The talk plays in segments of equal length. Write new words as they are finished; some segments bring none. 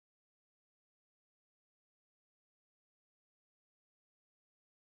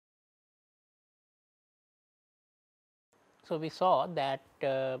So, we saw that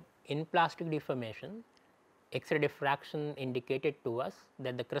in plastic deformation, X-ray diffraction indicated to us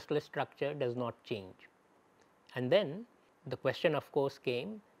that the crystal structure does not change. And then the question of course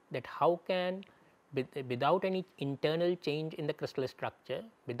came that how can, without any internal change in the crystal structure,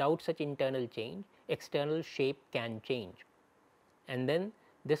 without such internal change, external shape can change. And then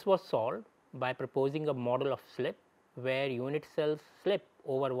this was solved by proposing a model of slip where unit cells slip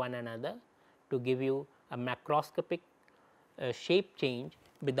over one another to give you a macroscopic shape change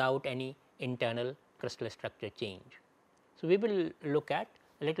without any internal crystal structure change. So, we will look at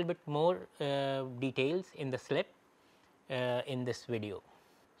a little bit more details in the slip in this video.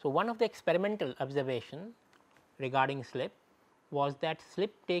 So, one of the experimental observation regarding slip was that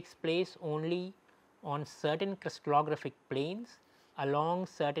slip takes place only on certain crystallographic planes along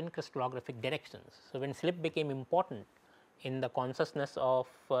certain crystallographic directions. So, when slip became important in the consciousness of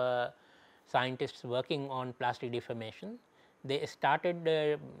scientists working on plastic deformation, they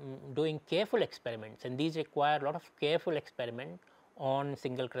started doing careful experiments, and these require a lot of careful experiment on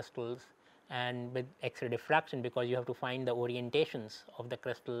single crystals and with X-ray diffraction, because you have to find the orientations of the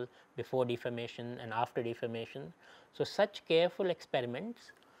crystal before deformation and after deformation. So, such careful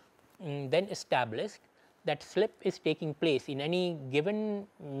experiments then established that slip is taking place in any given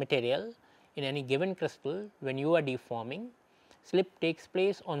material, in any given crystal. When you are deforming, slip takes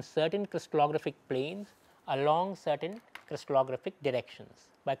place on certain crystallographic planes along certain crystallographic directions.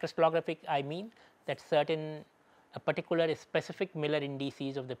 By crystallographic I mean that certain a particular specific Miller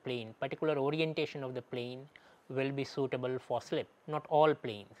indices of the plane, particular orientation of the plane will be suitable for slip, not all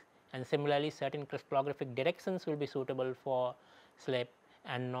planes, and similarly certain crystallographic directions will be suitable for slip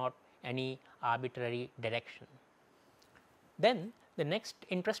and not any arbitrary direction. Then the next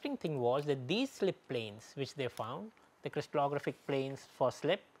interesting thing was that these slip planes which they found, the crystallographic planes for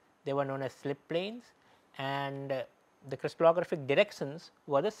slip, they were known as slip planes, and the crystallographic directions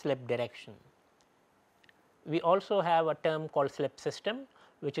were the slip direction. We also have a term called slip system,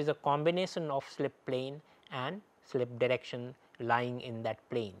 which is a combination of slip plane and slip direction lying in that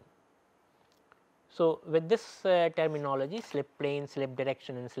plane. So, with this terminology, slip plane, slip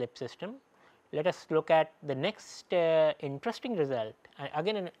direction and slip system, let us look at the next interesting result,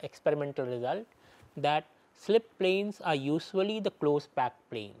 again an experimental result, that slip planes are usually the close packed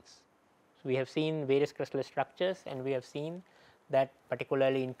planes. So, we have seen various crystal structures, and we have seen that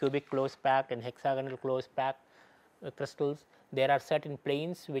particularly in cubic close packed and hexagonal close packed crystals, there are certain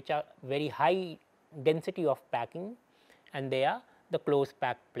planes which are very high density of packing, and they are the close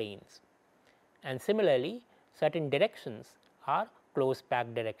packed planes. And similarly, certain directions are close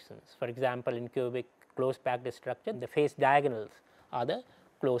packed directions. For example, in cubic close packed structure, the face diagonals are the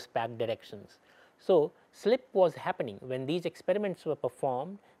close packed directions. So, slip was happening when these experiments were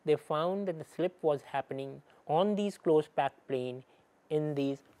performed. They found that the slip was happening on these close packed plane in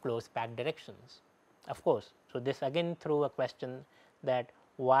these close packed directions. Of course, so this again threw a question that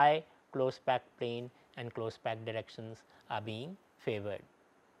why close packed plane and close packed directions are being favored.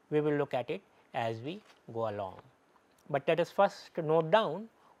 We will look at it as we go along, but let us first note down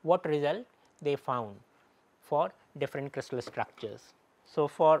what result they found for different crystal structures. So,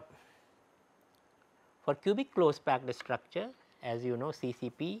 for cubic close packed structure, as you know,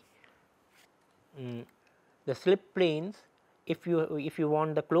 CCP, the slip planes, if you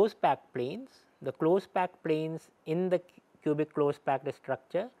want the close packed planes, the close packed planes in the cubic close packed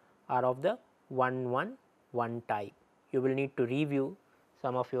structure are of the 1-1-1 type. You will need to review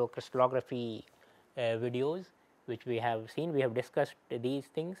some of your crystallography videos which we have seen. We have discussed these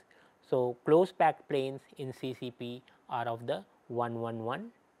things. So, close packed planes in CCP are of the 1-1-1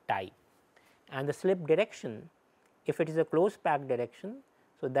 type, and the slip direction, if it is a close packed direction,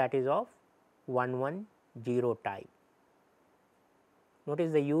 so that is of 1-1-0 type.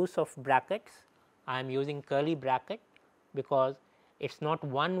 Notice the use of brackets. I am using curly bracket because it is not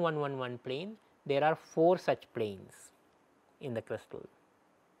 1-1-1-1 plane, there are 4 such planes in the crystal.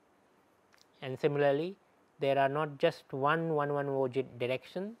 And similarly, there are not just 1-1-1-0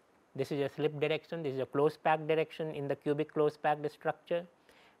 direction. This is a slip direction, this is a close packed direction in the cubic close packed structure,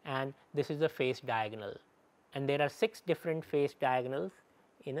 and this is a face diagonal, and there are 6 different face diagonals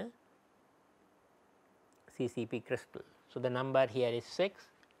in a CCP crystal. So, the number here is 6.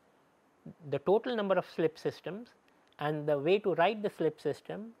 The total number of slip systems, and the way to write the slip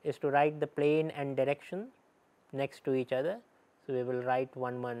system is to write the plane and direction next to each other. So, we will write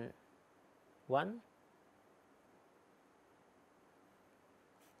 1-1-1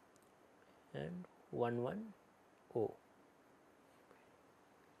 and 1-1-0.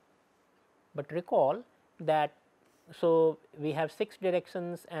 But recall that, so we have 6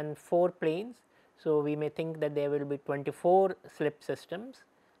 directions and 4 planes. So, we may think that there will be 24 slip systems,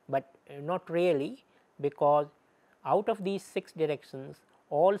 but not really, because out of these 6 directions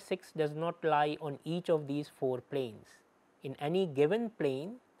all 6 does not lie on each of these 4 planes. In any given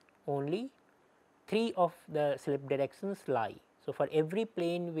plane only 3 of the slip directions lie. So, for every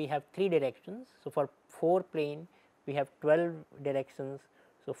plane we have 3 directions. So, for 4 plane we have 12 directions.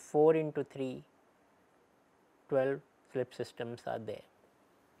 So, 4 into 3 12 slip systems are there.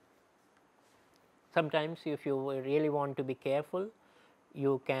 Sometimes if you really want to be careful,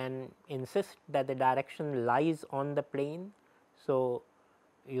 you can insist that the direction lies on the plane. So,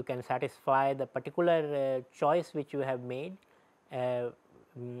 you can satisfy the particular choice which you have made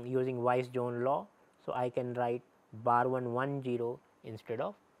using Weiss-Jones law. So, I can write bar 110 instead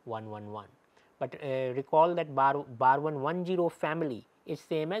of 111, but recall that bar 110 family is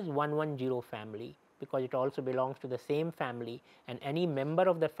same as 110 family, because it also belongs to the same family, and any member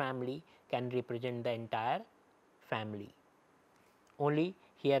of the family can represent the entire family. Only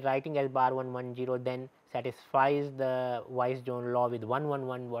here writing as bar 110 then satisfies the Weiss-Jones law with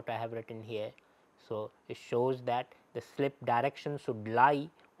 111 what I have written here. So, it shows that the slip direction should lie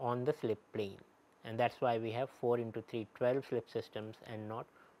on the slip plane, and that is why we have 4 into 3 12 slip systems and not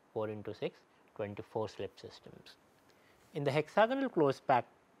 4 into 6 24 slip systems. In the hexagonal closed pack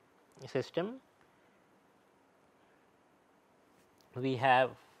system, we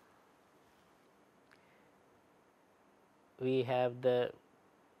have the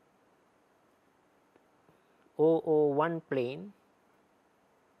 001 plane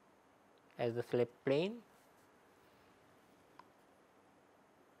as the slip plane,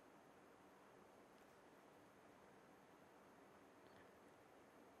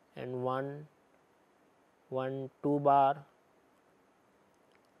 and 2 bar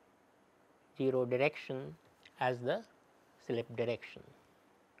 0 direction as the slip direction.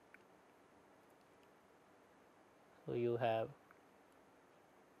 So, you have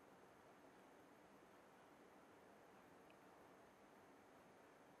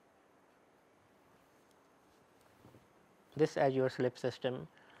this as your slip system.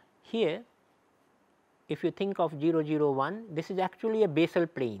 Here if you think of 001, this is actually a basal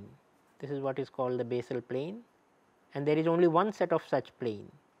plane. This is what is called the basal plane, and there is only one set of such plane.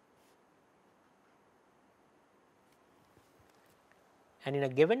 And in a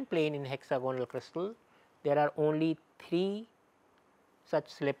given plane in hexagonal crystal, there are only 3 such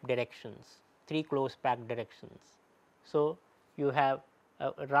slip directions, 3 close packed directions. So, you have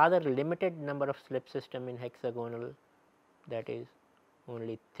a rather limited number of slip system in hexagonal, that is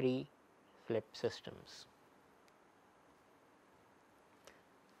only 3 slip systems.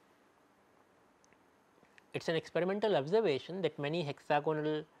 It is an experimental observation that many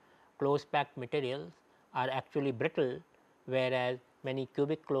hexagonal close packed materials are actually brittle, whereas many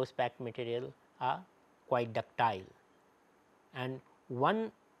cubic close packed material are quite ductile. And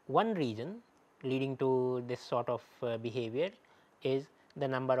one reason leading to this sort of behavior is the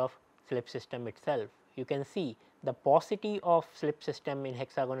number of slip system itself. You can see the paucity of slip system in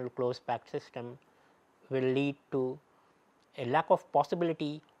hexagonal close packed system will lead to a lack of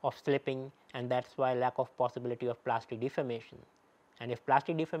possibility of slipping, and that is why lack of possibility of plastic deformation. And if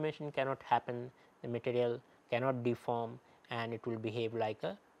plastic deformation cannot happen, the material cannot deform and it will behave like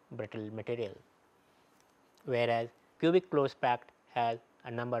a brittle material, whereas cubic close packed has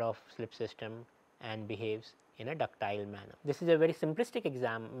a number of slip system and behaves in a ductile manner. This is a very simplistic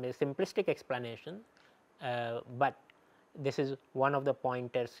explanation, but this is one of the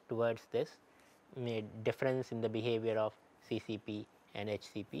pointers towards this difference in the behavior of CCP and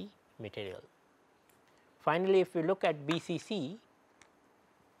HCP material. Finally, if we look at BCC,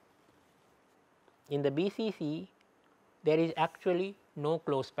 in the BCC there is actually no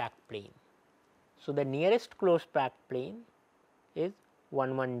close packed plane. So, the nearest close packed plane is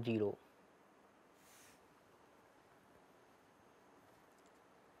 110.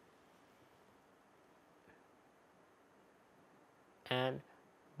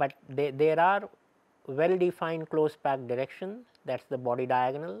 But there are well defined close packed direction, that is the body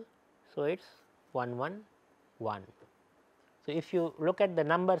diagonal. So, it is 111. So, if you look at the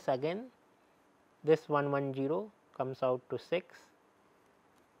numbers again, this 110 comes out to 6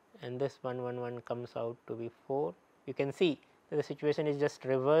 and this 111 comes out to be 4. You can see that the situation is just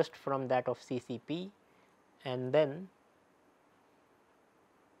reversed from that of CCP, and then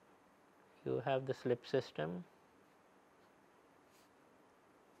you have the slip system.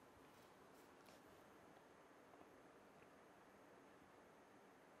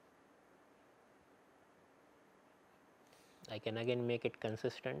 I can again make it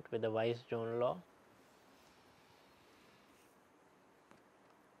consistent with the Weiss-Jones law.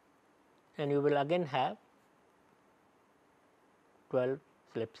 and you will again have 12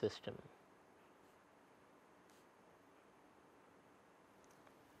 slip system.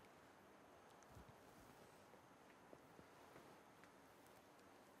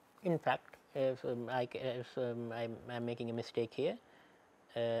 In fact, if I am making a mistake here,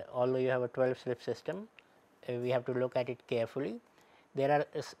 although you have a 12 slip system, we have to look at it carefully. There are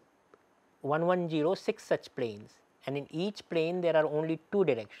 1106 such planes, and in each plane there are only 2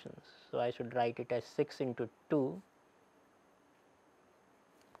 directions. So, I should write it as 6 into 2,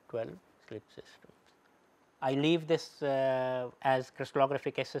 12 slip systems. I leave this as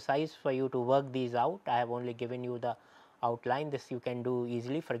crystallographic exercise for you to work these out. I have only given you the outline. This you can do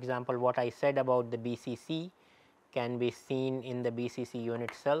easily. For example, what I said about the BCC can be seen in the BCC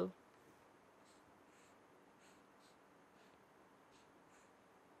unit cell.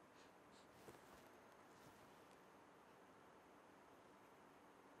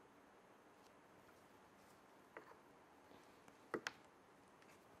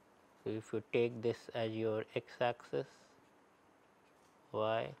 So, if you take this as your x axis,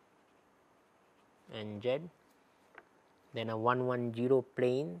 y and z, then a 110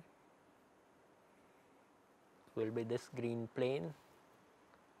 plane will be this green plane,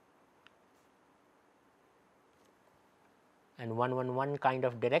 and 111 kind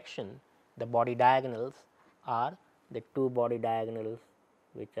of direction, the body diagonals are the 2 body diagonals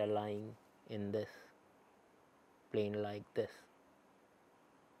which are lying in this plane like this.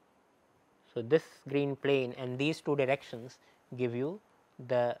 So, this green plane and these 2 directions give you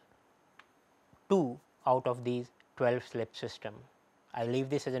the 2 out of these 12 slip system. I leave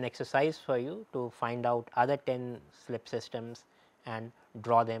this as an exercise for you to find out other 10 slip systems and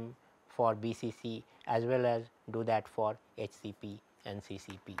draw them for BCC as well as do that for HCP and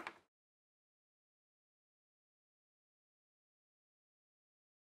CCP.